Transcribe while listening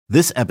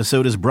This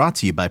episode is brought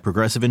to you by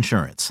Progressive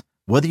Insurance.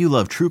 Whether you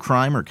love true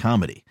crime or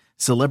comedy,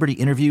 celebrity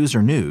interviews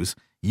or news,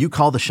 you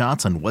call the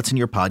shots on what's in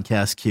your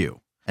podcast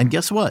queue. And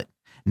guess what?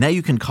 Now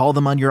you can call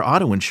them on your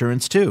auto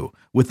insurance too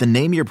with the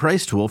Name Your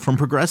Price tool from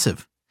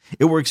Progressive.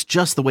 It works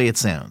just the way it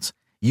sounds.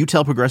 You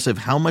tell Progressive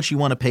how much you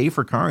want to pay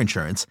for car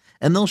insurance,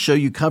 and they'll show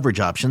you coverage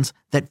options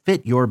that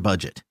fit your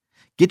budget.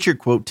 Get your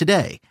quote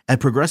today at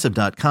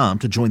Progressive.com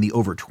to join the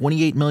over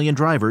 28 million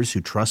drivers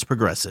who trust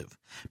Progressive.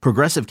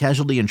 Progressive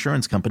Casualty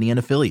Insurance Company and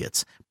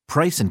Affiliates.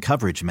 Price and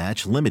coverage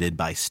match limited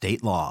by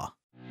state law.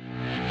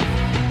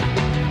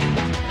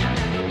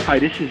 Hi,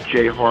 this is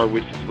Jay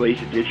Horwitz,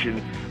 latest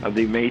edition of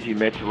the Amazing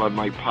Mets I Love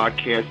Mike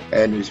podcast.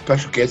 And the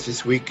special guest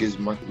this week is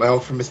my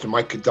old friend, Mr.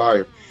 Mike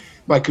Cuddyer.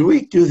 Mike, could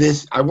we do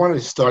this? I wanted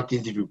to start the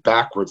interview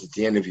backwards at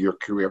the end of your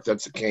career, if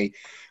that's okay,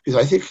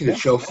 because I think it'll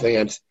show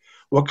fans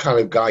what kind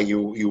of guy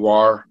you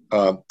are.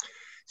 This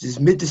is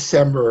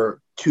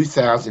mid-December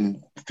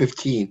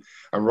 2015.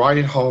 I'm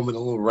riding home in a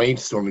little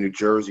rainstorm in New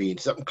Jersey, and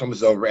something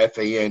comes over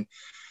FAN.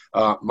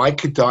 Mike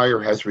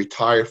Cuddyer has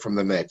retired from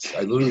the Mets.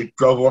 I literally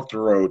drove off the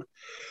road.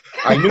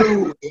 I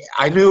knew.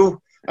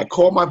 I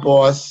called my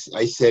boss.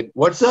 I said,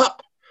 "What's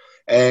up?"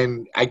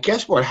 And I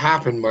guess what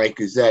happened, Mike,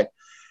 is that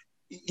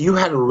you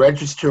had to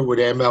register with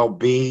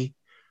MLB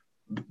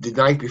the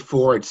night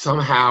before, and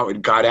somehow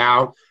it got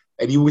out.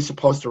 And you were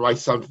supposed to write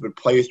something for the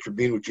Players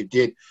Tribune, which you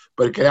did,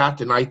 but it got out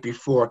the night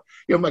before.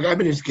 You know, Mike, I've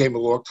been in this game a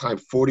long time,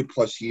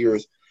 40-plus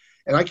years,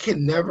 and I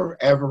can never,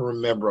 ever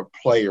remember a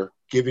player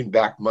giving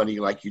back money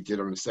like you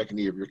did on the second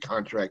year of your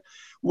contract.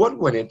 What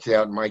went into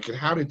that, Mike, and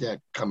how did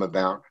that come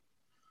about?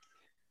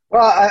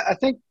 Well, I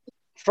think,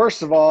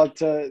 first of all,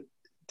 to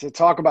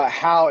talk about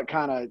how it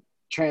kind of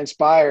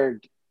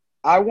transpired,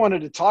 I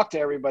wanted to talk to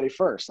everybody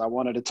first. I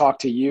wanted to talk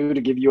to you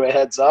to give you a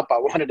heads up. I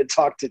wanted to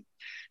talk to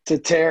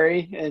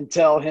Terry and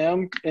tell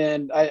him,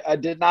 and I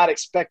did not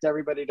expect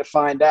everybody to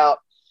find out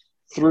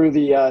through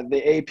the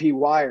AP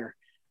wire.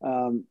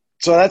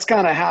 So that's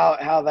kind of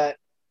how that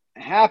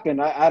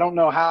happened. I don't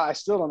know how. I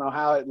still don't know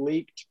how it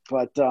leaked,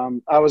 but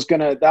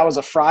that was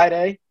a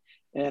Friday,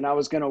 and I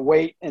was gonna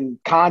wait and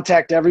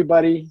contact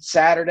everybody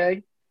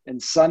Saturday and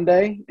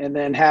Sunday, and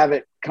then have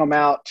it come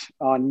out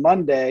on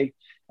Monday.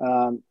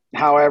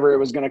 However, it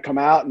was going to come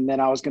out, and then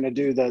I was going to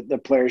do the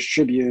Players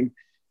Tribune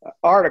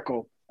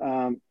article.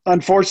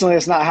 Unfortunately,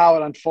 it's not how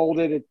it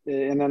unfolded.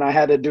 And then I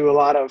had to do a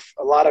lot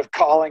of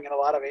calling and a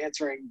lot of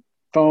answering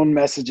phone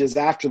messages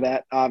after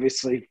that,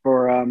 obviously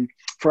for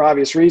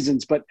obvious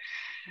reasons. But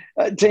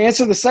to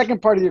answer the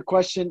second part of your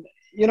question,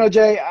 you know,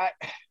 Jay,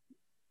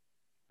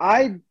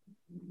 I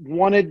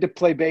wanted to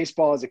play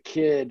baseball as a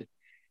kid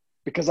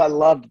because I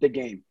loved the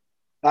game.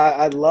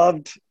 I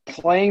loved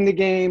playing the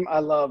game. I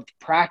loved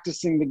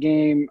practicing the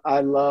game.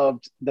 I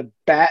loved the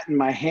bat in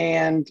my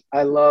hand.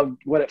 I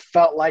loved what it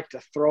felt like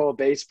to throw a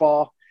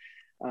baseball.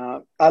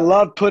 I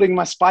loved putting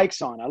my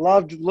spikes on. I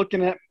loved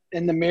looking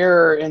in the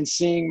mirror and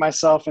seeing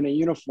myself in a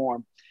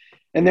uniform.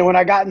 And then when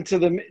I got into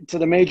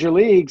the major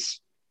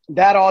leagues,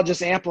 that all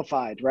just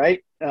amplified,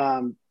 right?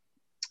 You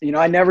know,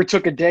 I never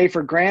took a day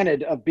for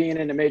granted of being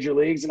in the major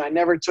leagues, and I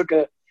never took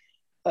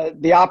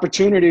the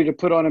opportunity to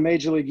put on a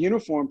major league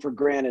uniform for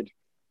granted.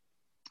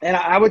 And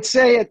I would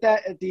say at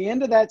the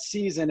end of that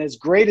season, as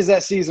great as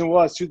that season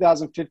was,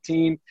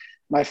 2015,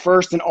 my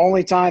first and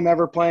only time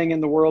ever playing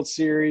in the World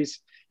Series,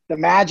 the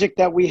magic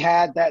that we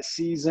had that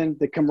season,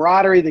 the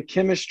camaraderie, the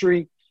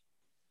chemistry,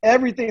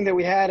 everything that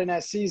we had in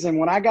that season.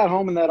 When I got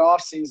home in that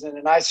off season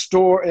and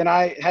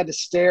I had to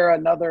stare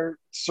another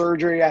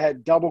surgery, I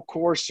had double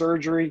core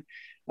surgery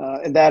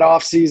in that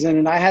off season,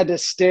 and I had to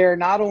stare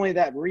not only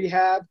that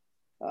rehab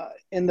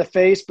in the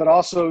face, but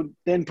also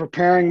then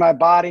preparing my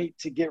body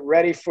to get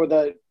ready for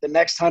the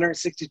next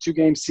 162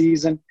 game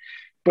season,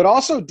 but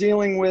also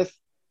dealing with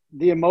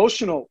the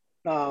emotional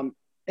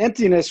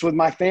emptiness with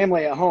my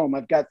family at home.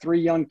 I've got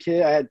 3 young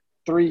kids. I had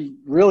 3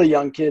 really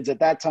young kids at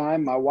that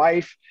time. My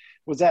wife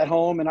was at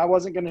home, and I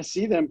wasn't going to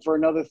see them for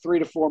another 3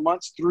 to 4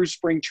 months through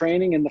spring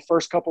training in the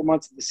first couple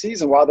months of the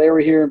season while they were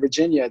here in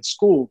Virginia at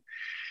school.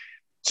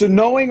 So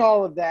knowing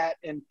all of that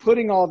and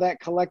putting all that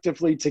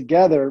collectively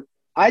together,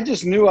 I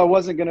just knew I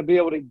wasn't going to be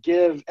able to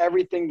give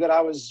everything that I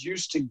was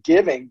used to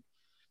giving,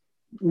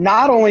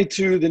 not only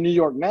to the New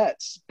York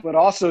Mets, but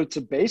also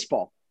to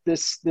baseball,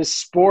 this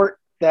sport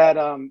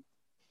that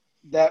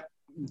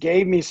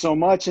gave me so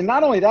much. And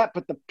not only that,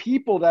 but the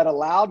people that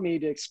allowed me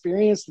to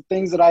experience the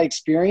things that I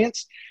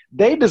experienced,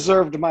 they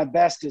deserved my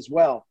best as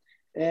well.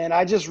 And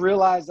I just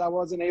realized I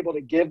wasn't able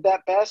to give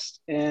that best,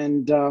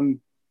 and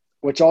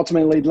which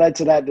ultimately led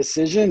to that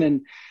decision.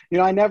 And, you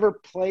know, I never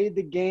played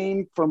the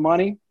game for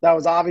money. That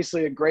was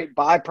obviously a great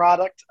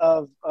byproduct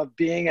of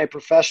being a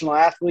professional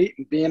athlete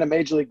and being a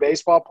Major League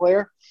Baseball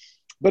player,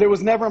 but it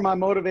was never my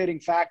motivating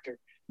factor.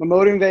 My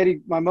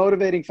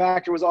motivating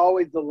factor was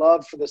always the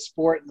love for the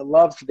sport and the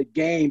love for the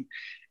game.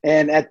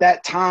 And at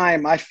that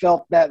time, I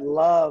felt that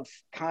love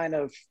kind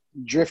of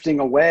drifting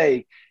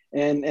away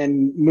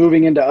and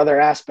moving into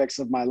other aspects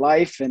of my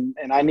life. And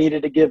I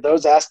needed to give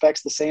those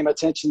aspects the same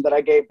attention that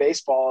I gave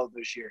baseball all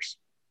those years.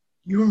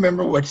 You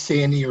remember what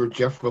Sandy or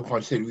Jeff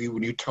Wilpon said to you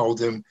when you told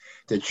them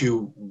that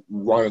you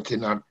wanted to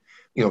not,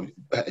 do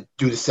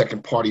the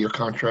second part of your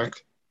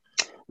contract?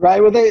 Right.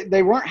 Well,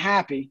 they weren't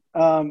happy.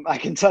 I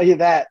can tell you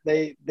that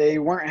they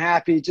weren't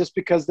happy just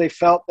because they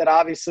felt that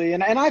obviously,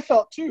 and I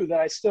felt too, that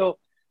I still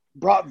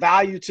brought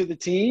value to the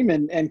team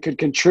and could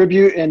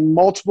contribute in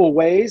multiple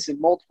ways, in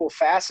multiple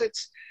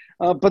facets.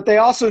 But they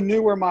also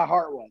knew where my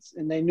heart was,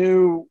 and they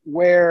knew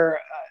where,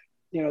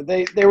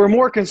 they were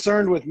more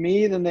concerned with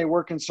me than they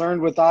were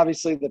concerned with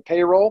obviously the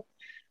payroll,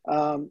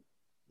 but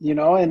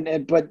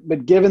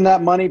giving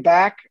that money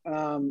back,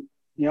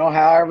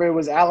 however it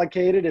was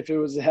allocated, if it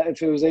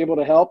was able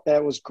to help,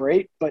 that was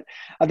great. But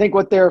I think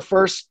what their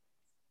first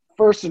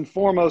and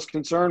foremost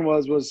concern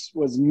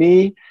was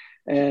me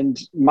and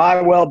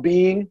my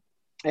well-being.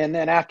 And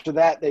then after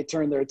that, they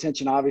turned their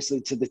attention obviously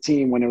to the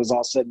team when it was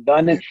all said and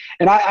done.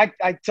 And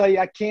I tell you,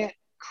 I can't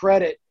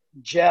credit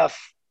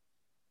Jeff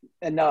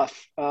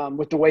enough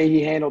with the way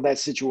he handled that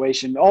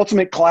situation.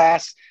 Ultimate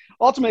class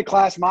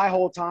my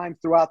whole time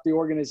throughout the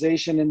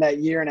organization in that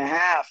year and a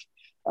half.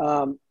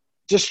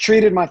 Just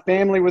treated my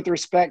family with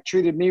respect,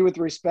 treated me with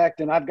respect,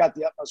 and I've got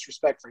the utmost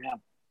respect for him.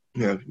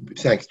 Yeah,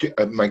 thanks,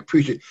 Mike.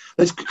 Appreciate it.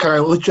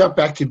 Let's jump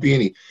back to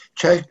Beanie.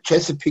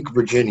 Chesapeake,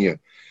 Virginia.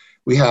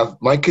 We have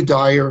Mike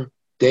Cuddyer,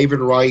 David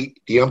Wright,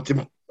 the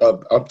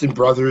Upton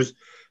brothers,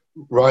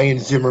 Ryan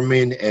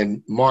Zimmerman,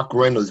 and Mark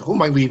Reynolds. Who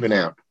am I leaving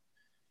out?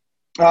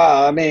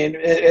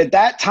 At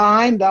that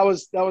time, that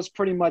was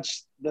pretty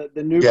much the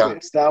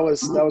nucleus. Yeah.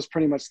 That was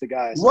pretty much the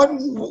guys.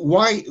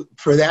 Why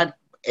for that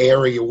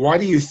area? Why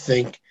do you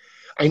think?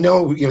 I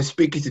know,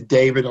 speaking to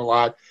David a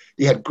lot,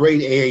 they had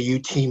great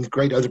AAU teams,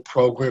 great other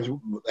programs,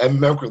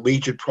 American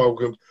Legion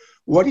programs.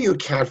 What do you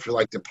account for,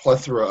 like the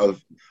plethora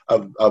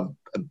of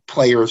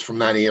players from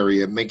that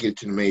area making it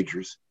to the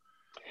majors?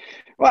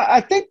 Well,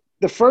 I think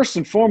the first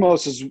and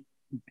foremost is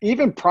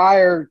even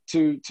prior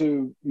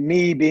to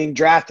me being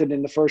drafted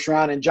in the first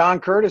round, and John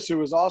Curtis, who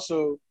was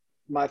also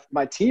my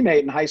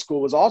teammate in high school,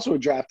 was also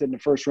drafted in the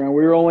first round.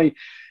 We were only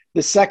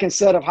the second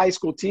set of high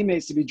school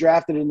teammates to be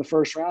drafted in the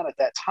first round at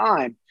that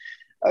time.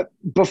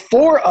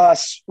 Before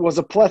us was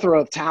a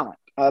plethora of talent,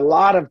 a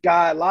lot of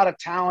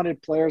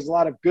talented players, a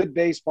lot of good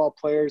baseball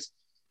players.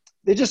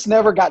 They just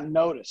never got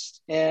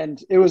noticed.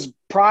 And it was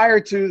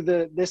prior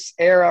to this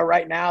era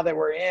right now that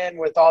we're in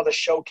with all the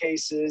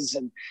showcases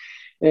and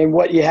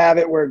what you have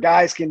it where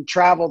guys can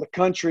travel the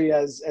country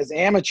as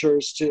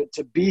amateurs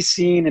to be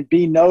seen and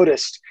be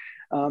noticed.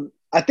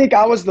 I think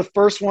I was the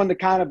first one to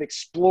kind of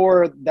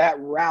explore that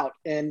route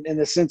in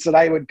the sense that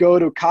I would go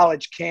to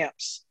college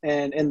camps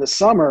and in the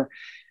summer.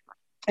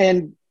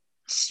 And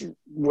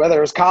whether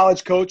it was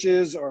college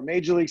coaches or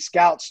major league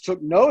scouts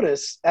took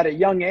notice at a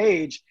young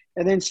age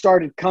and then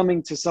started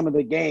coming to some of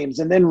the games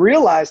and then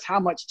realized how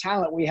much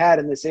talent we had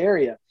in this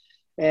area.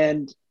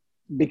 And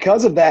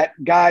because of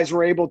that, guys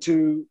were able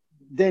to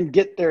then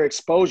get their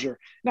exposure.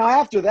 Now,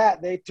 after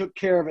that, they took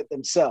care of it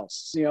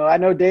themselves. I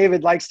know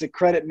David likes to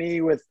credit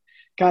me with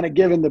kind of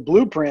giving the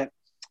blueprint,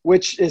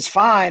 which is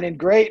fine and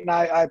great, and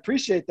I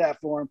appreciate that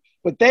for him.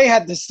 But they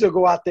had to still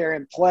go out there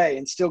and play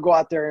and still go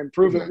out there and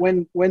improve it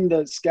when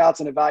the scouts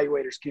and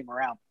evaluators came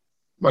around.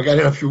 Mike, I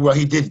don't know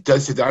if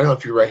does it. I don't know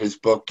if you read his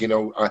book. He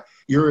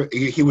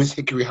was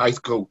Hickory High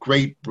School,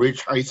 Great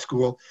Bridge High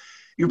School.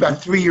 You're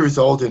about 3 years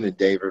older than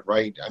David,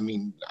 right? I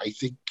mean, I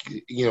think,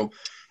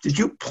 did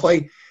you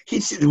play?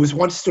 There was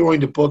one story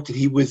in the book that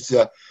he was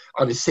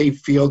on the same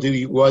field that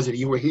he was, and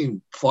you were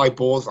hitting fly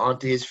balls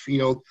onto his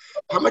field.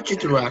 How much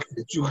interaction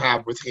did you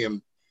have with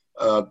him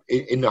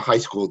in the high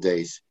school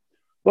days?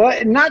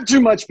 Well, not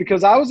too much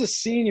because I was a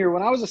senior.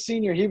 When I was a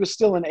senior, he was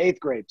still in 8th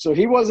grade. So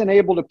he wasn't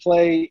able to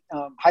play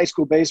high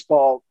school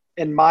baseball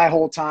in my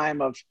whole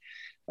time of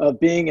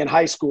being in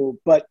high school.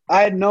 But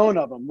I had known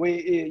of him.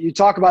 You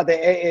talk about the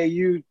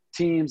AAU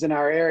teams in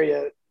our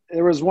area.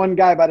 There was one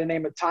guy by the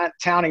name of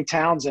Townie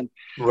Townsend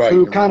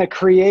who kind of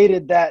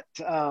created that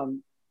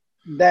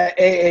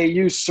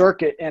AAU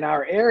circuit in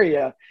our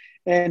area.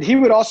 And he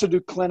would also do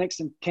clinics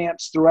and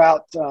camps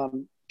throughout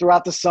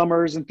the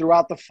summers and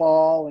throughout the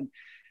fall. And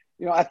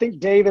I think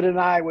David and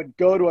I would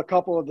go to a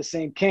couple of the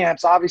same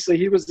camps. Obviously,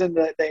 he was in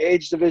the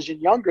age division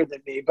younger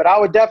than me, but I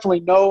would definitely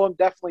know him,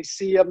 definitely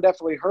see him,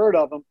 definitely heard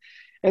of him.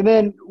 And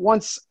then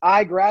once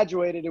I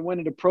graduated and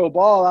went into pro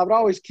ball, I would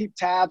always keep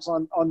tabs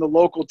on the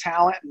local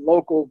talent and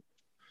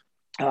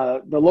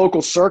the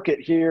local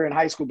circuit here in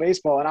high school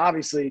baseball. And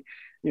obviously,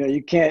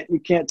 you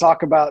can't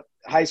talk about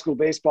high school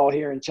baseball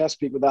here in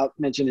Chesapeake without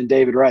mentioning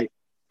David Wright.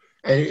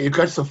 And it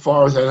got so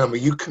far as I remember,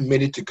 you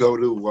committed to go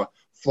to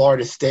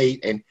Florida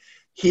State, and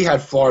he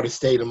had Florida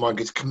State among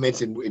his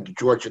commits in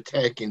Georgia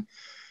Tech. And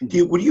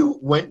when you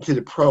went to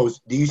the pros,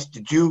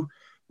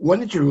 when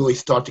did you really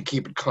start to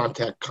keep in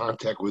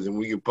contact with him?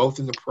 Were you both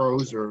in the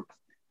pros or?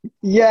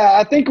 Yeah,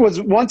 I think it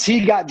was once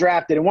he got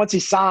drafted and once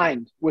he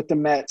signed with the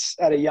Mets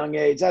at a young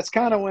age. That's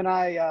kind of when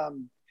I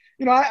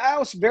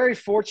was very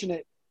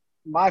fortunate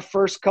my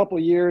first couple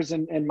of years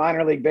in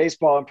minor league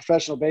baseball and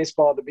professional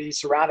baseball to be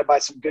surrounded by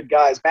some good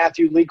guys.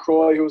 Matthew Lee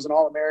Croy, who was an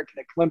All-American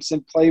at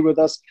Clemson, played with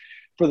us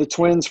for the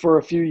Twins for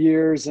a few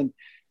years, and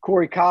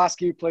Corey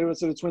Koski played with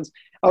the Twins.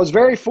 I was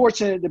very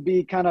fortunate to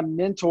be kind of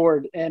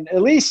mentored and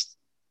at least,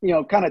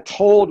 kind of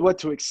told what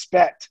to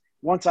expect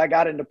once I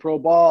got into pro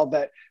ball.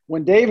 That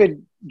when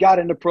David got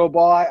into pro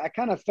ball, I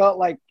kind of felt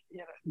like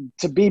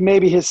to be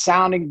maybe his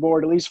sounding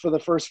board, at least for the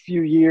first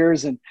few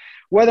years. And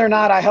whether or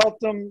not I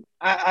helped him,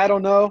 I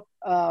don't know.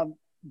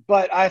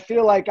 But I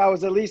feel like I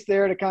was at least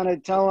there to kind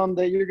of tell him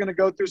that you're going to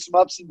go through some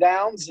ups and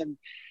downs. And,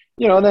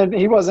 then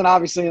he wasn't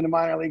obviously in the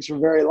minor leagues for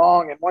very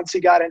long. And once he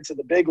got into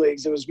the big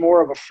leagues, it was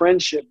more of a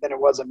friendship than it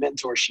was a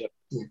mentorship.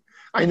 Yeah.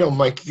 I know,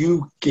 Mike,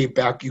 you give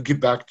back a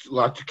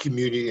lot to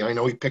community. I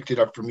know he picked it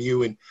up from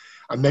you, and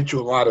I met you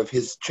a lot of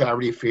his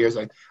charity affairs.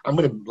 I'm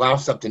going to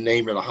louse up the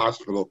name of the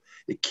hospital,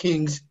 the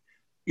King's.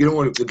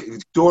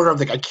 The daughter of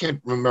I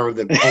can't remember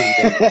the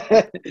name.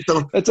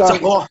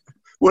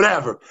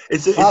 Whatever.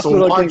 It's the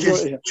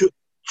largest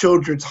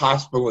children's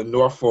hospital in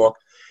Norfolk.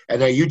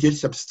 And you did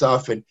some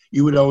stuff, and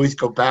you would always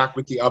go back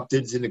with the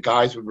Uptons, and the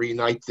guys would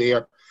reunite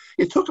there.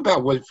 It took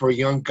about for a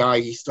young guy.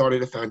 He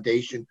started a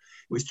foundation.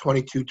 He was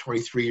 22,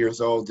 23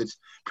 years old. It's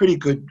pretty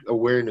good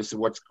awareness of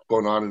what's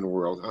going on in the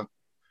world, huh?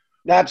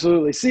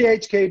 Absolutely.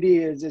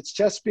 CHKD it's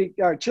Chesapeake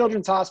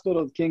Children's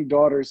Hospital of the King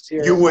Daughters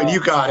here. You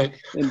got it.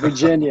 In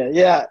Virginia.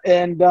 Yeah.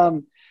 And,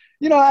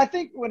 I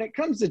think when it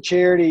comes to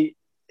charity,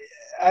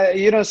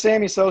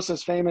 Sammy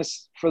Sosa's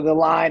famous for the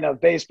line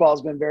of baseball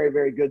has been very,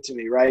 very good to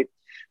me, right?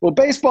 Well,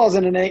 baseball is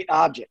an innate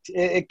object.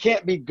 It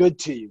can't be good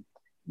to you.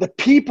 The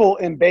people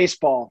in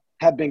baseball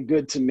have been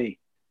good to me.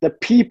 The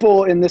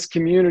people in this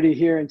community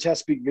here in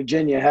Chesapeake,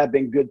 Virginia have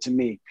been good to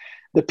me.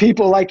 The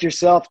people like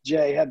yourself,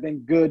 Jay, have been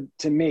good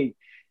to me.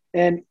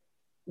 And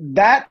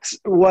that's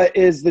what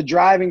is the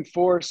driving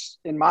force,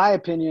 in my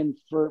opinion,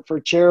 for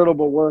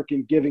charitable work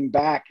and giving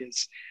back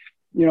is,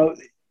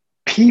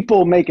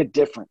 people make a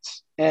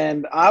difference.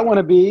 And I want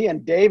to be,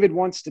 and David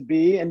wants to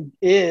be, and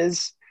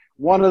is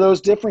one of those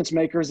difference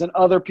makers in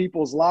other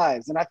people's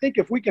lives. And I think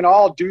if we can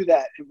all do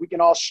that, and we can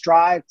all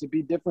strive to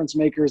be difference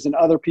makers in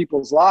other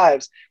people's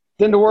lives,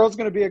 then the world's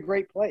going to be a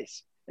great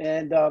place.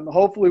 And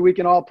hopefully we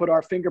can all put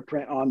our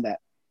fingerprint on that.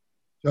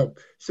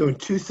 So in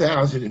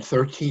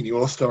 2013, the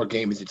All-Star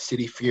Game is at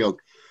Citi Field.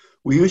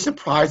 Were you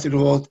surprised at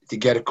all to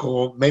get a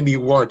call? Maybe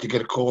you weren't, to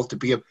get a call to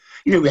be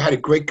we had a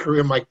great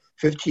career, Mike,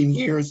 15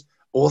 years,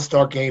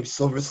 All-Star Game,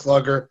 Silver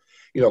Slugger,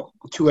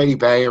 280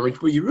 batting average,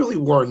 but you really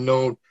weren't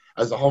known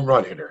as a home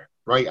run hitter,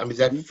 right? I mean, is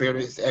that fair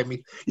to say? I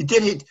mean, you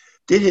did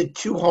hit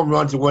 2 home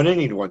runs in 1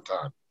 inning one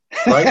time,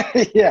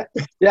 right? Yeah.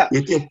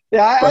 You did.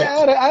 Yeah,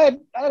 I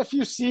had a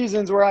few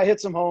seasons where I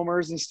hit some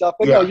homers and stuff,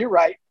 but no, you're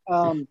right.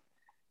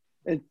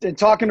 And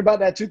talking about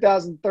that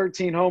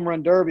 2013 Home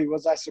Run Derby,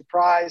 was I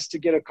surprised to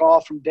get a call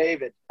from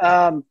David?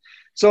 I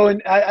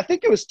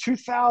think it was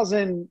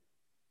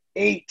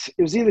 2008.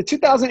 It was either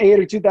 2008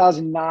 or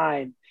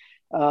 2009.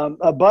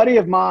 A buddy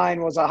of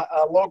mine was a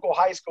local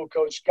high school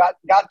coach, got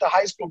the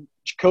high school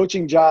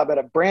coaching job at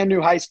a brand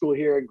new high school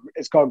here.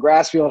 It's called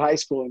Grassfield High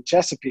School in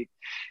Chesapeake.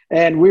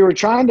 And we were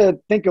trying to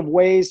think of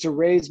ways to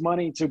raise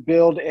money to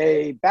build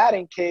a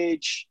batting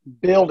cage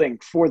building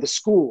for the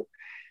school.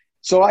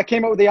 So I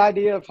came up with the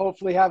idea of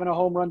hopefully having a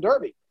home run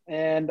derby.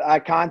 And I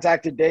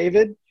contacted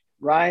David,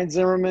 Ryan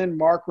Zimmerman,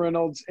 Mark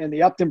Reynolds, and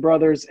the Upton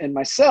brothers and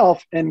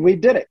myself, and we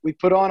did it. We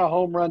put on a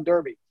home run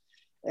derby.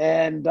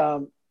 And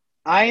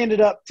I ended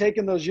up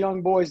taking those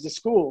young boys to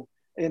school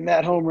in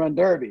that home run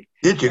derby.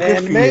 Did you?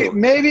 And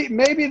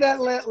maybe that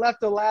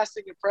left a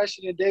lasting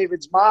impression in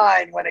David's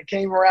mind when it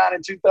came around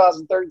in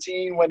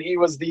 2013 when he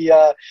was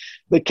the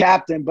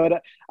captain.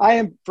 But I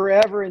am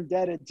forever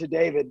indebted to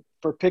David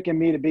for picking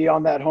me to be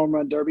on that home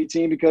run derby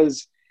team,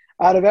 because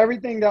out of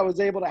everything that was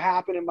able to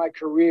happen in my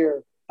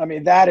career, I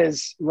mean, that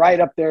is right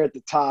up there at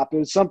the top. It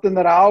was something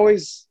that I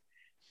always –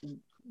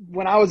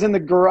 when I was in the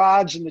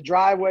garage in the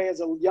driveway as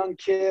a young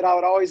kid, I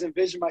would always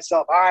envision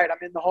myself, all right, I'm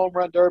in the home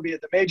run derby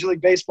at the Major League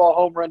Baseball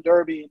home run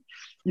derby. And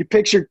you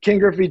picture King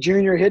Griffey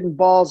Jr. hitting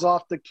balls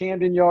off the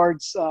Camden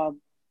Yards,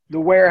 the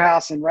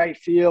warehouse in right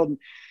field.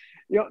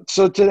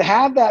 So to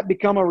have that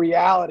become a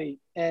reality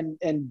and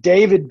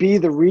David be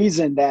the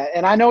reason that,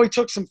 and I know he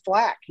took some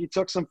flack. He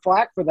took some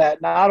flack for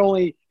that, not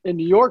only in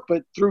New York,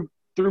 but through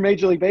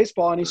Major League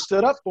Baseball, and he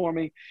stood up for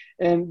me,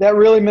 and that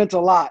really meant a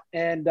lot.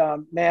 And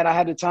man, I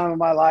had the time of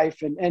my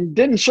life, and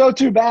didn't show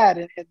too bad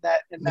in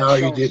that. No,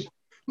 you did.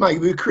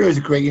 Mike, your career is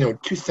great.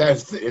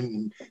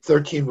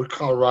 2013 with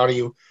Colorado,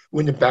 you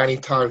win the batting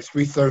title,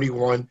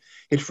 331,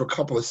 hit for a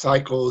couple of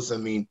cycles. I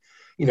mean,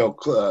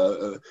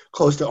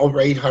 close to over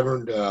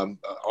 800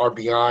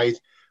 RBIs,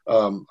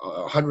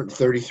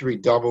 133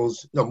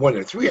 doubles. No, more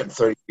than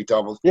 333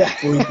 doubles. Yeah.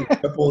 42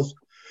 triples.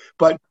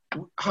 But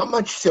how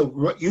much?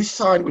 So you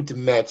signed with the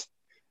Mets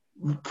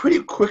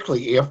pretty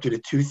quickly after the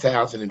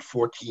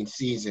 2014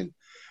 season.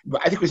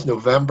 I think it was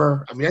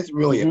November. I mean, that's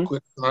really a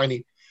quick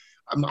signing.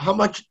 How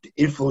much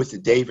influence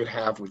did David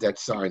have with that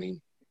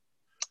signing?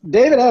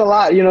 David had a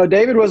lot.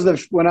 David was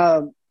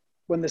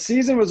when the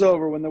season was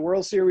over, when the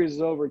World Series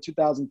was over in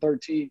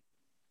 2013,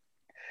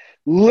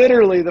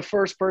 literally the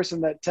first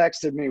person that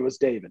texted me was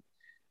David.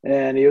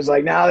 And he was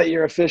like, now that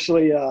you're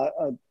officially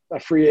a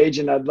free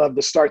agent, I'd love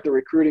to start the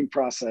recruiting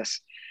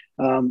process.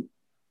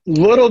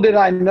 Little did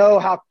I know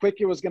how quick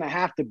it was going to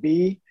have to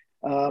be.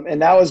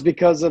 And that was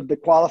because of the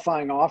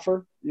qualifying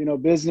offer. You know,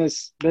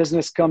 business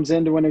comes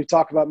into when we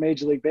talk about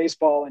Major League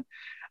Baseball. And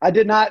I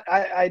did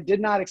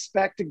not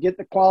expect to get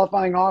the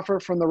qualifying offer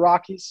from the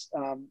Rockies.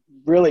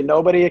 Really,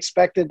 nobody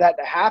expected that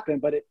to happen,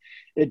 but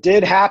it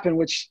did happen,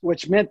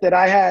 which meant that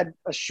I had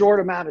a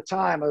short amount of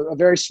time, a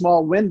very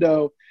small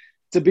window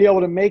to be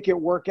able to make it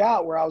work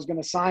out where I was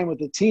going to sign with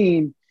the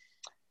team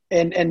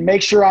and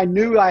make sure I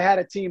knew I had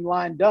a team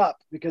lined up,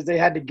 because they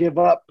had to give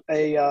up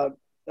a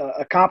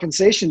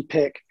compensation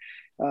pick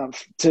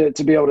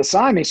to be able to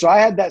sign me. So I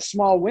had that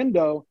small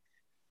window,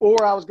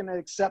 or I was going to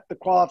accept the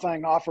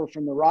qualifying offer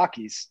from the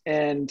Rockies.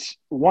 And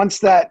once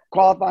that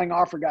qualifying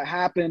offer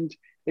happened,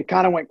 it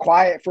kind of went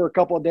quiet for a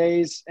couple of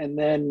days. And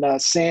then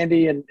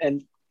Sandy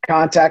and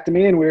contacted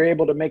me, and we were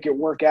able to make it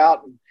work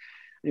out. And,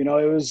 you know,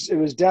 it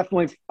was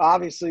definitely,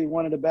 obviously,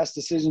 one of the best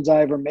decisions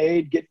I ever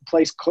made, getting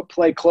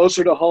play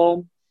closer to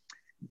home,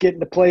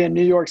 getting to play in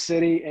New York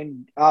City,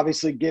 and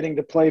obviously getting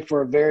to play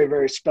for a very,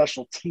 very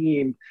special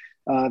team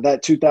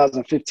that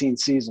 2015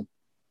 season.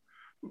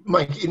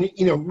 Mike,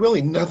 you know,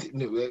 really nothing.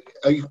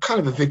 You're kind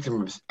of a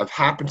victim of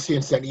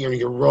happenstance that year.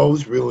 Your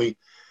roles really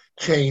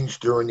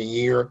changed during the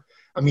year.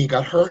 I mean, you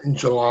got hurt in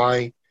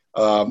July.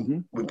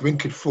 We bring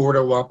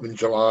Conforto up in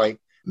July,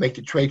 make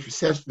the trade for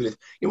Cespedes.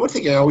 You know, one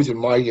thing I always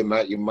admire you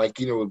about you, Mike,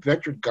 you know, a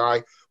veteran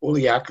guy, all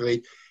the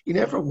accolades. You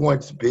never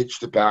once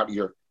bitched about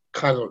your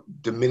kind of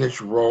diminished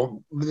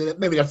role.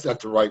 Maybe that's not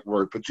the right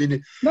word, but you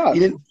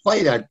didn't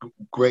play that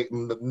great.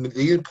 You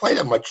didn't play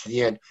that much in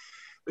the end.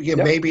 Again,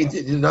 maybe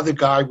another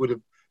guy would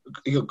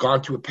have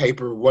gone to a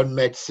paper. One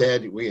Met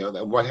said, you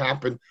know, what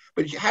happened.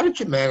 But how did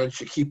you manage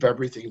to keep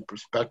everything in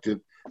perspective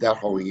that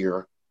whole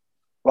year?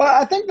 Well,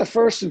 I think the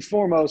first and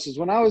foremost is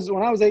when I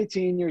was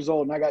 18 years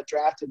old and I got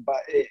drafted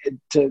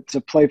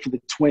to play for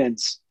the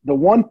Twins. The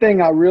one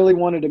thing I really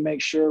wanted to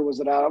make sure was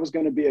that I was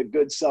going to be a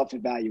good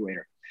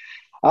self-evaluator.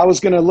 I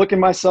was going to look at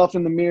myself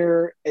in the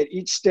mirror at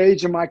each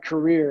stage of my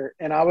career,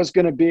 and I was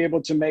going to be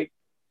able to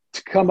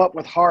come up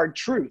with hard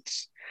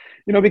truths.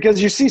 You know,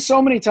 because you see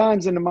so many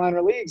times in the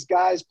minor leagues,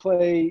 guys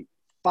play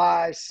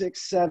 5,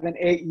 6, 7,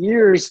 8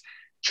 years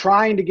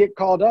trying to get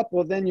called up.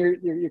 Well, then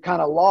you're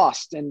kind of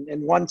lost. And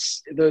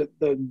once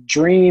the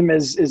dream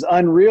is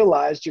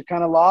unrealized, you're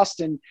kind of lost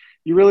and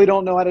you really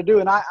don't know how to do.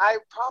 And I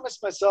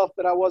promised myself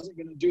that I wasn't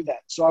going to do that.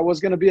 So I was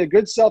going to be a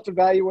good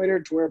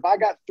self-evaluator to where if I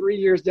got 3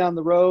 years down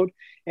the road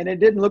and it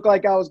didn't look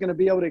like I was going to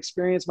be able to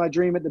experience my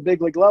dream at the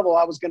big league level,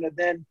 I was going to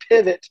then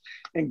pivot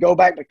and go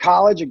back to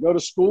college and go to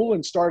school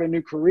and start a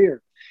new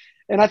career.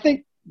 And I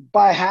think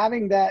by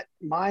having that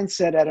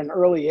mindset at an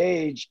early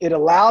age, it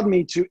allowed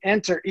me to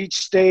enter each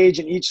stage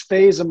and each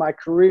phase of my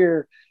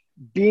career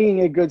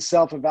being a good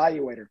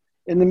self-evaluator.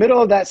 In the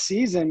middle of that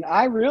season,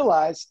 I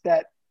realized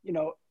that, you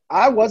know,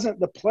 I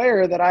wasn't the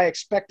player that I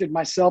expected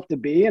myself to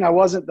be, and I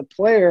wasn't the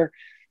player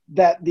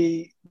that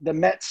the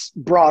Mets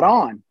brought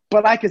on,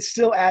 but I could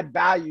still add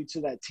value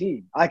to that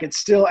team. I could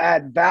still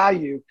add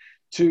value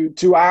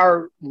to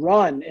our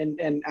run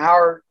and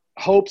our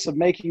hopes of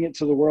making it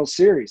to the World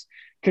Series.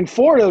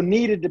 Conforto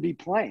needed to be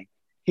playing.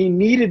 He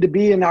needed to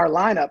be in our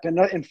lineup.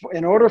 And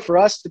in order for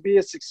us to be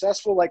as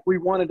successful like we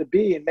wanted to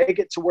be and make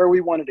it to where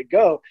we wanted to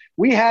go,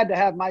 we had to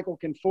have Michael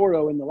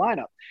Conforto in the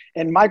lineup.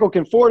 And Michael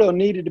Conforto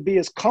needed to be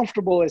as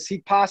comfortable as he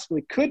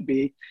possibly could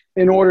be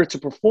in order to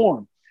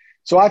perform.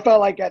 So I felt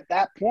like at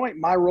that point,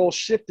 my role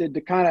shifted to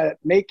kind of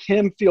make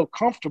him feel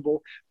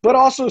comfortable, but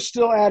also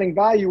still adding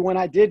value when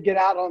I did get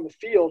out on the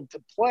field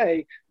to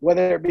play,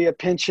 whether it be a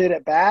pinch hit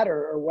at bat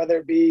or whether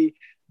it be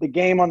the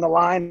game on the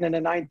line in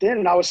the ninth inning,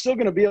 and I was still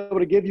going to be able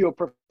to give you a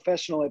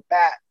professional at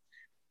bat.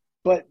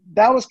 But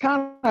that was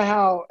kind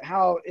of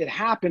how it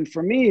happened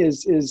for me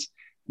is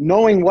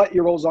knowing what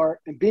your roles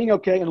are and being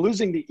okay and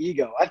losing the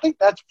ego. I think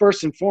that's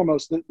first and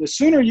foremost. The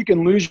sooner you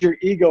can lose your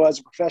ego as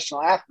a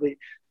professional athlete,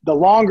 the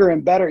longer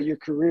and better your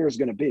career is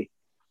going to be.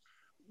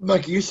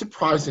 Mike, are you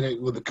surprised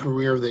with the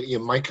career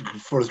that Mike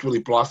Conforto's really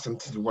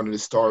blossomed into one of the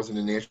stars in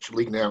the National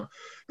League now?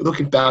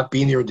 Looking back,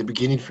 being here at the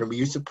beginning for him, are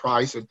you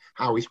surprised at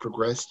how he's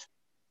progressed?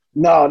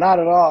 No, not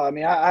at all. I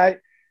mean, I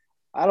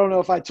don't know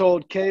if I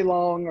told K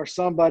Long or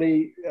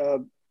somebody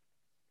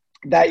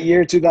that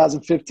year,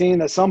 2015,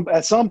 that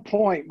at some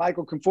point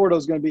Michael Conforto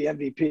is going to be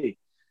MVP,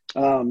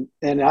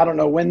 and I don't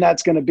know when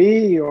that's going to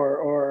be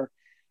or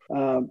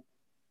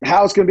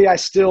how it's going to be. I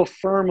still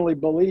firmly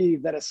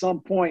believe that at some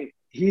point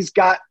he's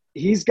got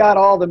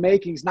all the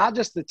makings, not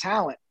just the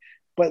talent,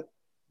 but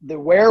the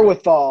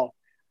wherewithal,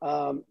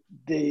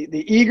 the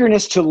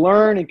eagerness to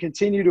learn and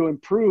continue to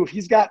improve.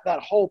 He's got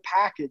that whole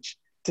package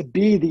to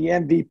be the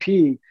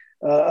MVP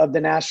of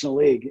the National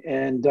League.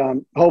 And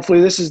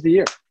hopefully this is the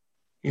year.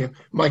 Yeah,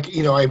 Mike,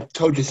 I've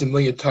told you this a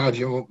million times,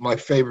 my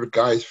favorite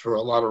guys for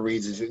a lot of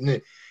reasons. In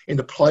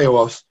the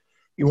playoffs,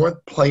 you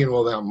weren't playing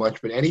all that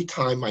much, but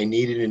anytime I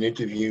needed an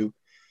interview,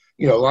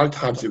 a lot of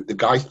times the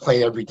guys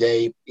playing every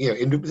day,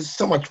 and there's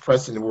so much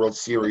press in the World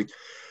Series.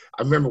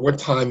 I remember one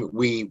time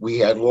we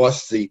had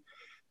lost the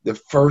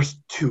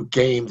first two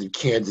games in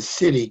Kansas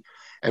City,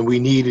 and we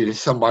needed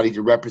somebody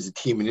to represent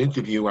the team in an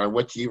interview. And I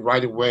went to you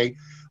right away.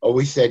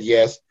 Always said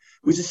yes.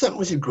 Something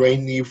was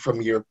ingrained in you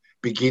from your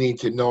beginning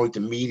to know that the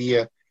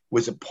media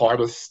was a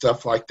part of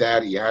stuff like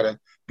that? You had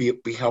to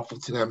be helpful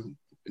to them.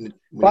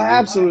 Well,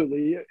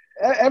 absolutely.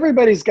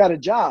 Everybody's got a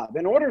job.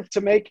 In order to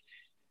make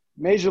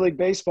Major League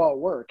Baseball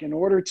work, in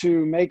order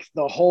to make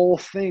the whole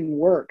thing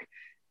work,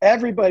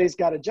 everybody's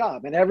got a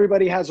job and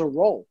everybody has a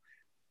role.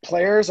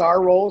 Players,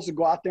 our role is to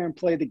go out there and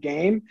play the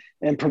game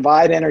and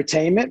provide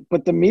entertainment,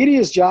 but the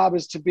media's job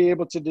is to be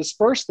able to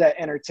disperse that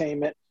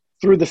entertainment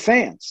through the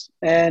fans.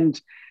 And,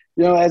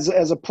 you know,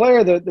 as a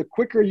player, the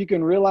quicker you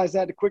can realize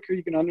that, the quicker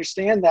you can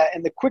understand that,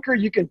 and the quicker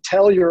you can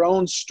tell your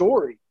own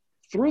story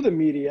through the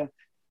media,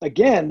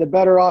 again, the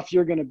better off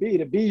you're going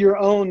to be your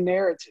own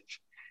narrative.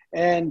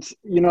 And,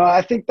 you know,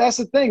 I think that's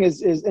the thing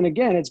is, and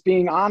again, it's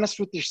being honest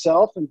with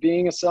yourself and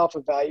being a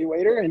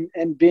self-evaluator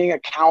and being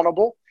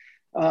accountable.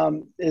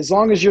 As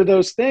long as you're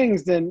those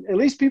things, then at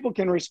least people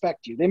can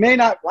respect you. They may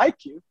not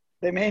like you.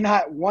 They may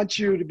not want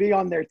you to be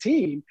on their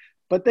team,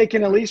 but they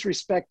can at least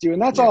respect you.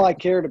 And that's all I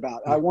cared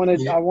about. I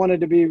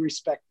wanted to be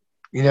respected.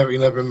 You never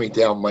let me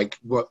down, Mike.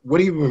 What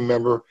do you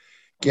remember?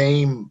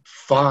 Game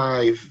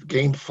five,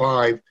 we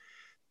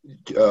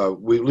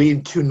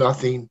lead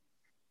 2-0.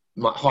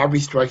 Harvey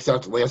strikes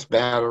out the last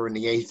batter in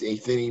the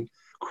eighth inning.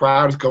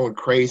 Crowd is going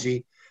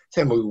crazy.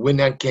 Then we win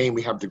that game.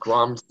 We have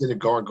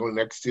DeGrom going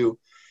next to,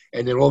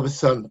 and then all of a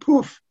sudden,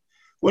 poof!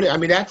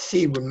 That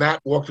scene when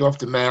Matt walked off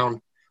the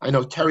mound. I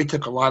know Terry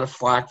took a lot of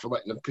flack for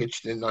letting him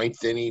pitch in the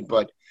ninth inning,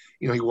 but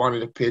you know he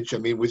wanted to pitch.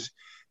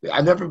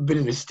 I've never been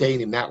in a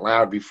stadium that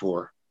loud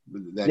before.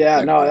 That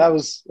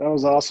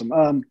was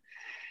awesome.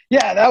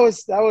 Yeah, that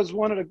was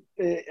one of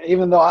the –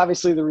 even though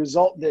obviously the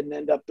result didn't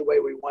end up the way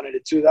we wanted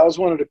it to, that was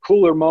one of the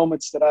cooler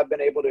moments that I've been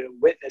able to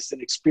witness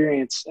and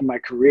experience in my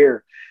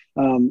career.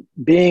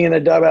 Being in the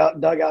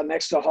dugout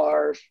next to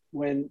Harv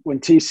when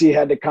TC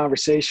had the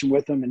conversation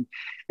with him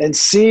and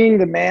seeing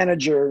the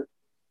manager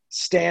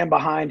stand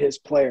behind his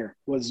player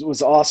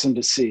was awesome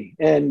to see.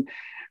 And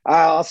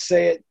I'll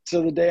say it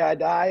to the day I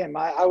die, and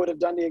I would have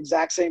done the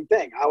exact same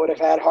thing. I would have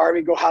had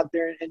Harvey go out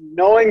there and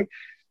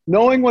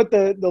knowing what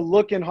the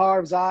look in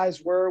Harv's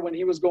eyes were when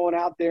he was going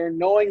out there,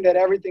 knowing that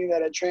everything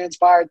that had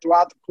transpired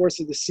throughout the course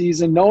of the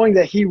season, knowing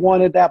that he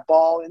wanted that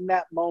ball in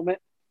that moment.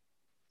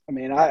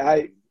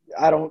 I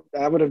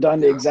would have done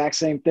the exact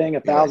same thing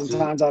 1,000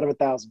 times out of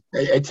 1,000.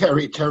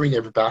 Terry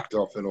never backed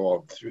off at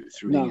all through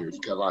the years.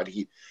 Got a lot of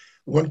heat.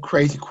 One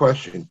crazy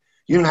question.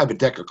 You don't have a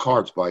deck of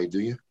cards by you, do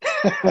you?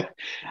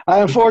 I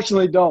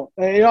unfortunately don't.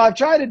 I've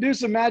tried to do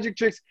some magic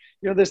tricks.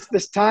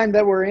 This time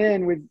that we're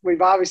in,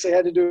 we've obviously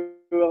had to do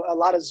a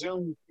lot of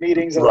Zoom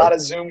meetings, a lot of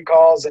Zoom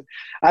calls, and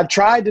I've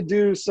tried to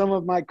do some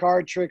of my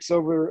card tricks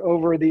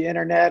over the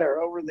internet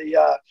or over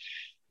the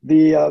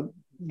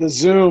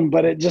Zoom,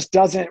 but it just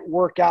doesn't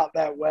work out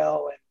that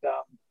well.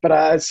 And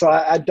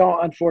I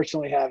don't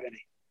unfortunately have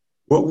any.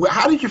 Well,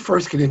 how did you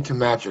first get into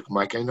magic,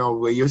 Mike? I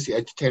know you used to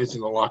entertain us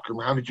in the locker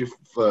room. How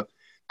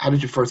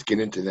did you first get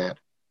into that?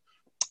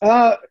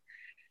 I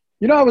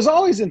was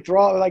always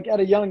enthralled, like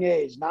at a young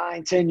age,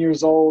 9, 10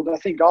 years old. I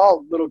think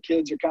all little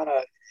kids are kind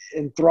of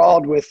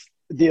enthralled with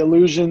the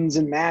illusions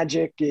and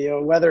magic,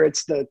 whether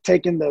it's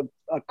taking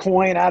a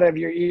coin out of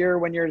your ear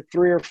when you're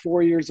 3 or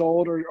 4 years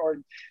old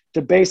or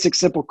the basic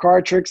simple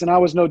card tricks. And I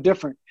was no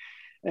different.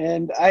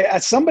 And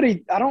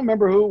somebody, I don't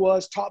remember who it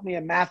was, taught me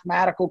a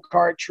mathematical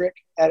card trick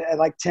at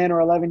like 10 or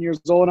 11 years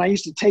old. And I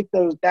used to take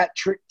that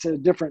trick to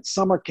different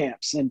summer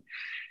camps. And,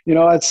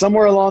 at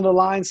somewhere along the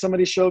line,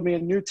 somebody showed me a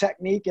new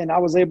technique and I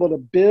was able to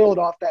build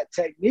off that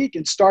technique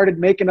and started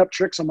making up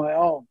tricks on my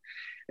own.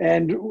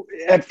 And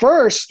at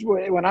first,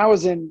 when I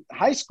was in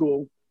high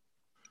school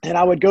and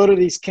I would go to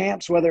these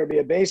camps, whether it be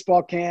a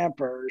baseball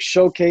camp or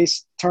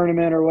showcase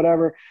tournament or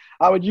whatever,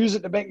 I would use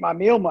it to make my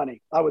meal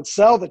money. I would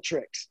sell the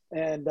tricks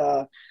and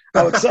I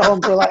would sell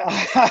them for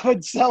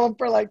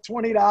like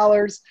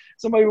 $20.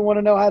 Somebody would want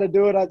to know how to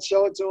do it. I'd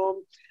show it to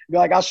them. Be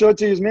like, I'll show it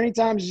to you as many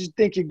times as you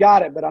think you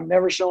got it, but I'm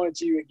never showing it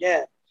to you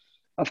again.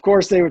 Of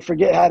course, they would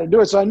forget how to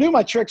do it. So I knew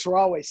my tricks were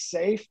always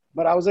safe,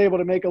 but I was able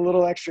to make a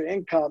little extra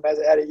income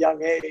at a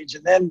young age.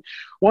 And then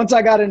once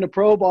I got into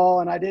pro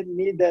ball and I didn't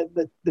need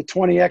the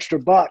 20 extra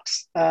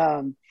bucks,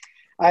 I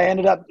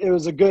ended up – it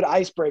was a good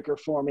icebreaker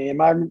for me. In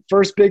my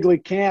first big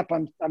league camp,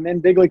 I'm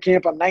in big league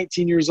camp. I'm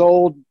 19 years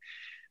old.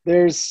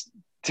 There's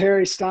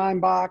Terry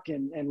Steinbach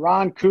and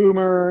Ron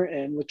Coomer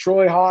and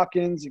LaTroy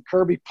Hawkins and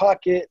Kirby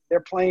Puckett. They're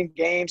playing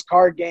games,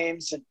 card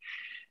games, and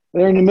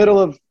they're in the middle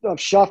of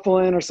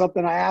shuffling or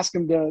something. I asked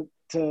them to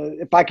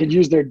if I could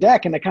use their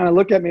deck, and they kind of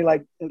looked at me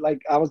like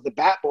I was the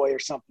bat boy or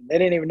something. They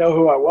didn't even know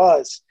who I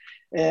was.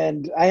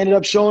 And I ended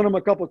up showing them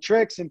a couple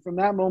tricks, and from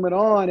that moment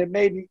on, it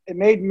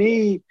made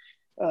me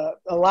a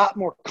lot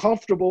more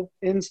comfortable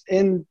in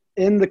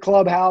the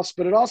clubhouse,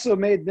 but it also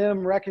made them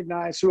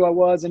recognize who I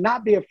was and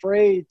not be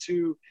afraid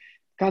to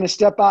kind of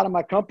step out of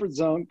my comfort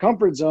zone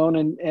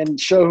and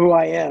show who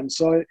I am.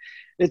 So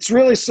it's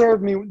really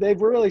served me. They've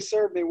really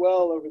served me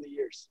well over the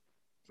years.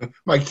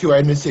 Mike, too,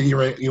 I said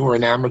you were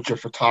an amateur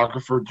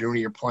photographer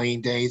during your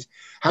playing days.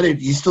 How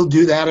did you still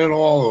do that at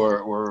all,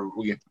 or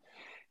were you?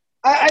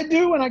 I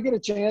do when I get a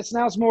chance.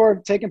 Now it's more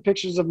of taking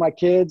pictures of my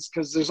kids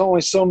because there's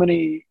only so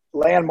many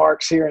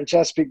landmarks here in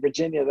Chesapeake,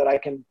 Virginia that I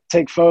can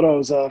take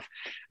photos of.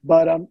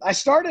 But I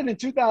started in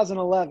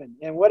 2011,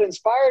 and what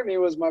inspired me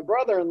was my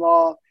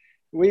brother-in-law.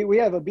 We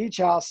have a beach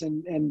house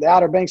in the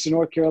Outer Banks of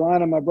North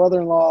Carolina. My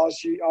brother-in-law,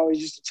 she always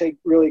used to take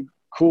really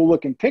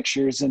cool-looking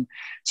pictures. And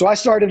so I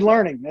started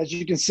learning. As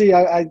you can see,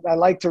 I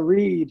like to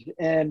read,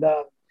 and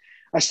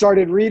I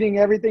started reading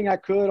everything I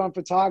could on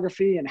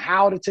photography and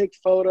how to take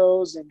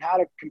photos and how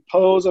to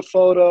compose a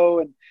photo.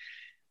 And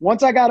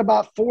once I got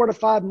about 4 to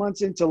 5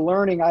 months into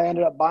learning, I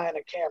ended up buying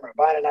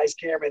a nice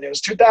camera. And it was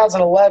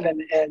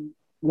 2011. And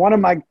one of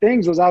my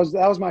things was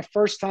that was my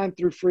first time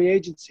through free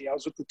agency. I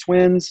was with the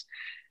Twins,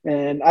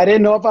 and I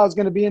didn't know if I was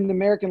going to be in the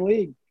American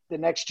League the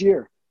next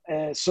year.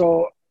 And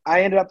so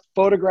I ended up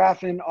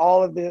photographing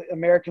all of the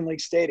American League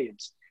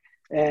stadiums.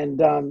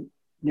 And,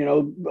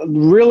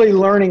 really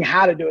learning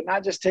how to do it,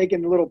 not just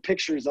taking little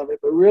pictures of it,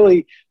 but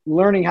really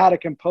learning how to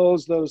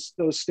compose those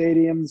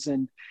stadiums.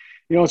 And,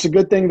 it's a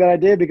good thing that I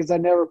did because I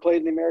never played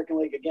in the American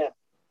League again.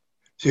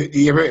 So did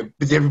you ever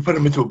put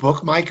them into a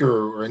book, Mike,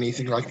 or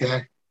anything like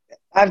that?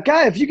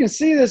 If you can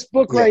see this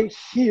book right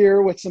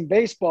here with some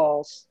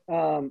baseballs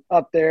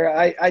up there,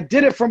 I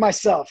did it for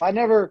myself. I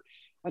never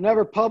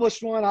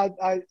published one.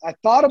 I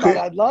thought about it.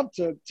 I'd love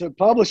to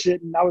publish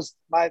it. And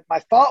my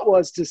thought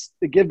was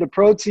to give the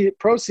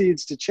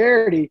proceeds to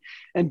charity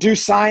and do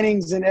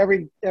signings in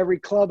every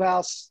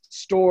clubhouse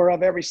store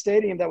of every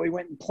stadium that we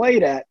went and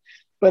played at.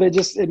 But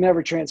it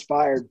never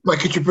transpired. Mike,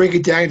 could you break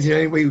it down? Is there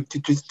any way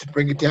to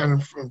bring it down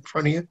in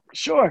front of you?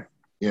 Sure.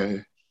 Yeah.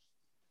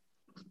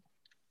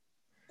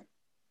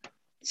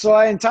 So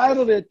I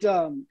entitled it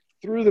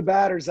Through the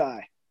Batter's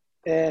Eye.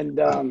 And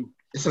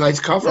it's a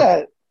nice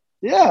cover.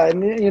 Yeah,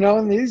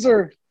 and these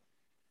are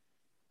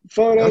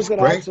photos that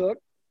I took.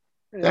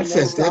 That's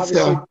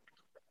a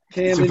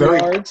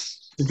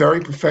very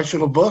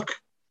professional book.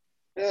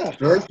 Yeah,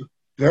 very,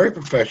 very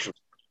professional.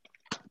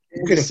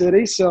 In the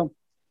city, so.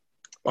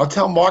 I'll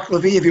tell Mark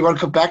Levy if you want to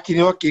come back to New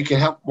York, you can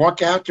help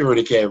walk out there in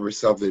a camera or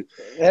something.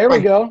 There we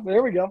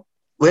go.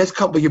 Last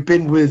couple, you've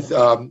been with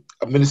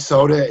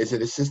Minnesota as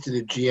an assistant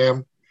at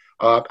GM.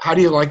 How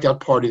do you like that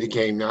part of the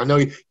game? Now, I know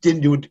you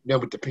didn't do it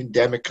with the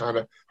pandemic kind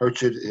of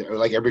hurt you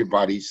like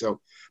everybody.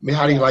 So,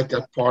 how do you like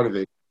that part of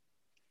it?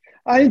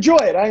 I enjoy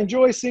it. I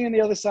enjoy seeing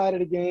the other side of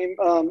the game.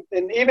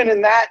 And even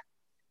in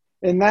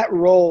that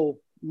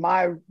role,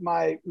 my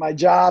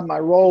job, my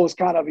role has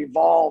kind of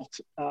evolved.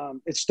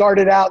 It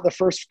started out the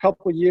first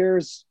couple of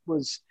years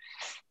was,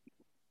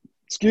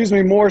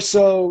 more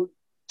so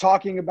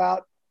talking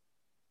about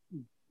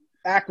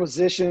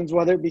acquisitions,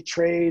 whether it be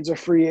trades or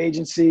free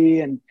agency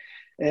and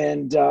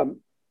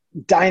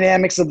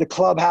dynamics of the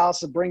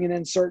clubhouse of bringing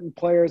in certain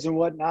players and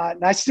whatnot.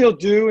 And I still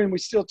do, and we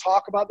still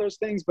talk about those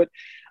things, but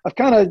I've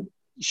kind of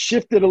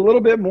shifted a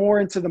little bit more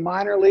into the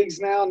minor leagues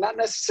now, not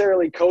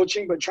necessarily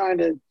coaching, but trying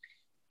to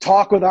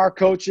talk with our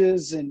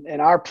coaches and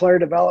our player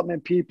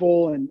development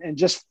people and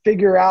just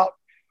figure out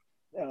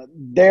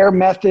their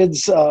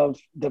methods of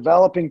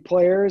developing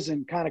players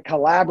and kind of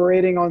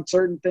collaborating on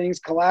certain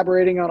things,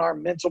 collaborating on our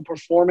mental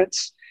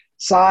performance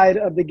side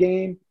of the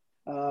game,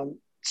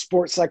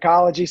 sports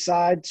psychology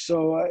side.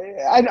 So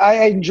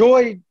I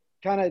enjoy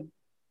kind of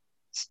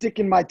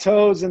sticking my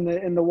toes in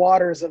the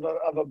waters of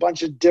a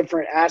bunch of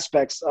different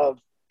aspects of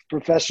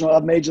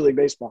Major League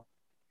Baseball.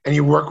 And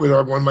you work with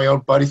one of my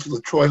old buddies,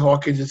 Troy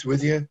Hawkins, is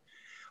with you.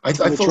 I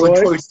thought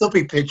Troy would still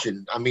be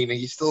pitching. I mean,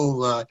 he's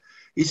still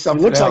he's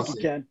something else. He looks like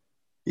he can.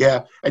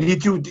 Yeah, and you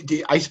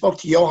do. I spoke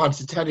to Johan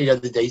Satani the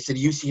other day. He said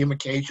you see him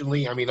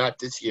occasionally. I mean, not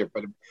this year,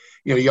 but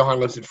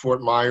Johan lives in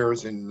Fort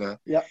Myers, and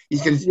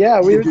he's gonna.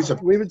 Yeah, we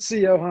would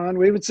see Johan.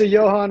 We would see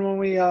Johan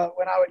when I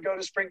would go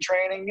to spring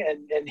training,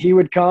 and he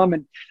would come,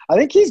 and I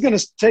think he's going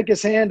to take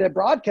his hand at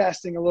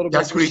broadcasting a little bit.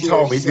 That's what he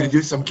told me. He's going to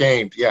do some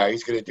games. Yeah,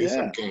 he's going to do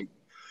some games.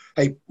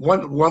 Hey,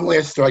 one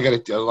last story. I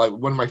got to like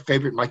one of my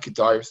favorite Mike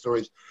Cuddyer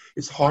stories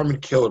is Harmon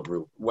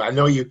Killebrew. Well, I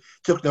know you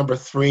took number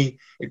 3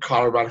 in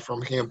Colorado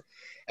from him.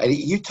 And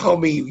you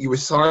told me you were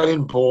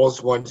signing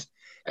balls once,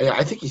 and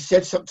I think you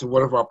said something to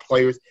one of our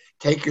players,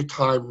 take your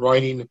time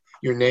writing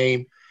your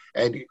name,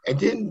 and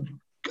didn't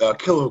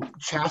Killer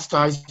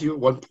chastise you at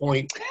one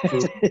point?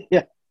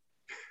 Yeah.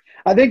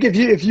 I think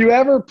if you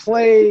ever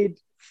played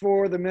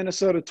for the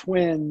Minnesota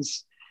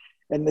Twins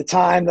and the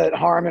time that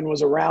Harmon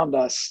was around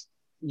us,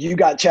 you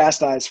got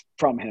chastised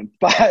from him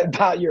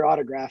about your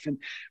autograph. And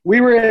we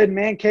were in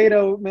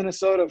Mankato,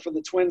 Minnesota for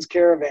the Twins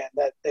caravan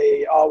that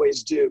they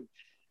always do.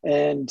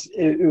 And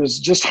it was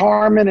just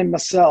Harmon and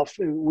myself.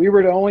 We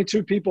were the only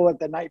 2 people at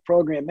the night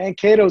program.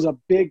 Mankato's a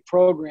big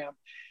program.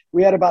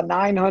 We had about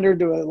 900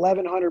 to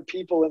 1,100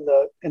 people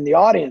in the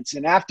audience.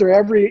 And after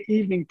every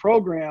evening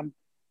program,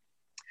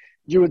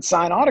 you would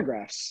sign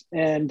autographs.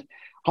 And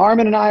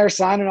Harmon and I are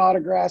signing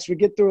autographs. We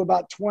get through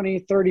about 20,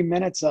 30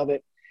 minutes of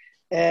it.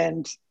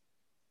 And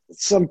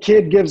some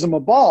kid gives him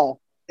a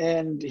ball.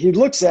 And he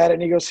looks at it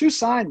and he goes, "Who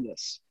signed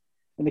this?"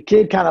 And the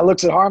kid kind of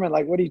looks at Harmon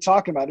like, what are you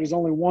talking about? There's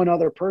only one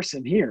other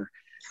person here.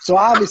 So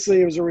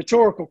obviously it was a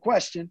rhetorical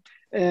question.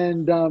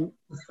 And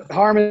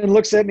Harmon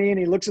looks at me and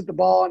he looks at the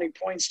ball and he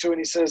points to it and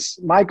he says,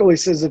 Michael, he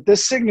says, if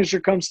this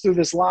signature comes through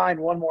this line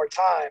one more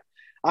time,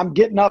 I'm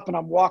getting up and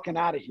I'm walking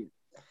out of here.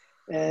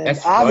 And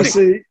That's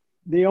obviously funny.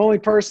 The only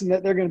person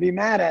that they're going to be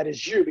mad at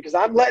is you, because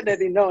I'm letting it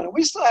be known. And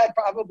we still had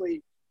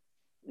probably,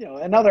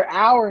 another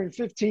hour and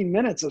 15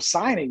 minutes of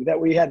signing that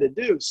we had to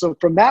do. So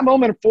from that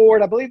moment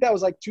forward, I believe that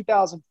was like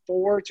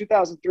 2004,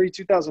 2003,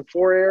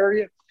 2004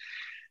 area.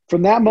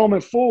 From that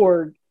moment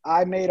forward,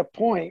 I made a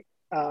point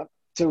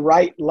to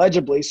write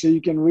legibly so you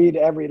can read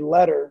every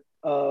letter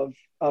of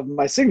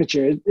my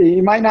signature.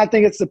 You might not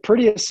think it's the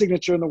prettiest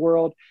signature in the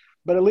world,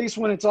 but at least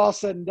when it's all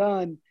said and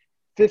done,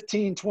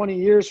 15, 20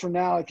 years from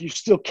now, if you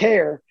still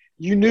care,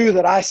 you knew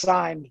that I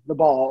signed the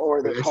ball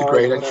or the That's card.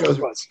 great. Or That whatever shows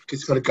it was.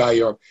 it's what a guy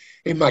you are.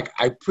 Hey, Mike,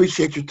 I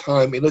appreciate your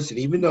time. And listen,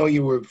 even though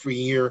you were for a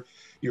year,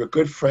 you're a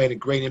good friend, a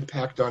great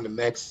impact on the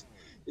Mets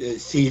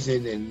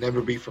season, and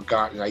never be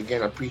forgotten.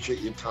 Again, I appreciate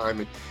your time,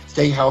 and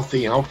stay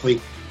healthy, and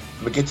hopefully I'm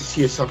going to get to see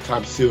you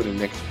sometime soon in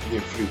the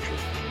near future.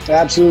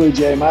 Absolutely,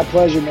 Jay. My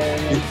pleasure,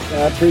 man.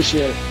 I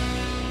appreciate it.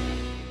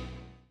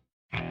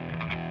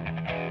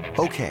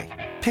 Okay,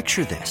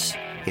 picture this.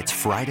 It's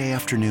Friday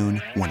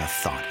afternoon when a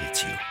thought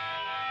hits you.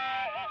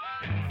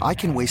 I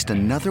can waste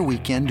another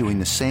weekend doing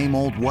the same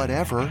old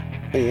whatever,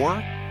 or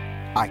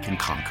I can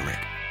conquer it.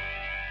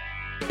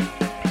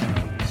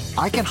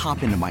 I can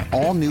hop into my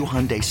all-new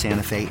Hyundai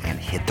Santa Fe and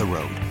hit the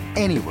road.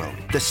 Any road.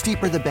 The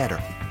steeper, the better.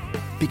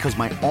 Because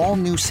my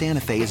all-new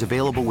Santa Fe is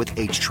available with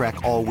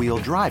H-Track all-wheel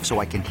drive, so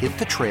I can hit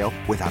the trail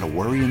without a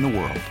worry in the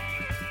world.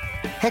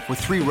 Heck, with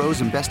 3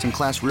 rows and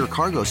best-in-class rear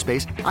cargo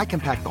space, I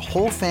can pack the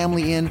whole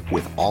family in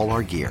with all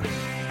our gear.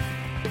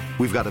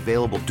 We've got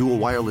available dual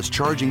wireless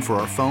charging for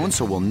our phones,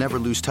 so we'll never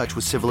lose touch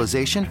with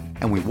civilization,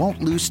 and we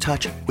won't lose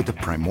touch with the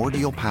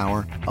primordial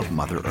power of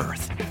Mother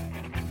Earth.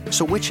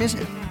 So which is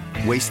it?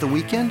 Waste the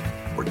weekend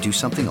or do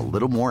something a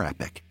little more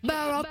epic?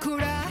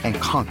 And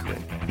conquer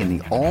it in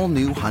the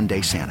all-new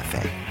Hyundai Santa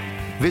Fe.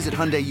 Visit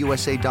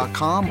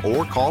HyundaiUSA.com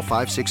or call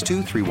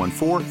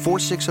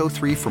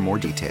 562-314-4603 for more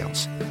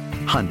details.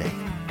 Hyundai,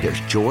 there's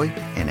joy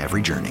in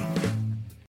every journey.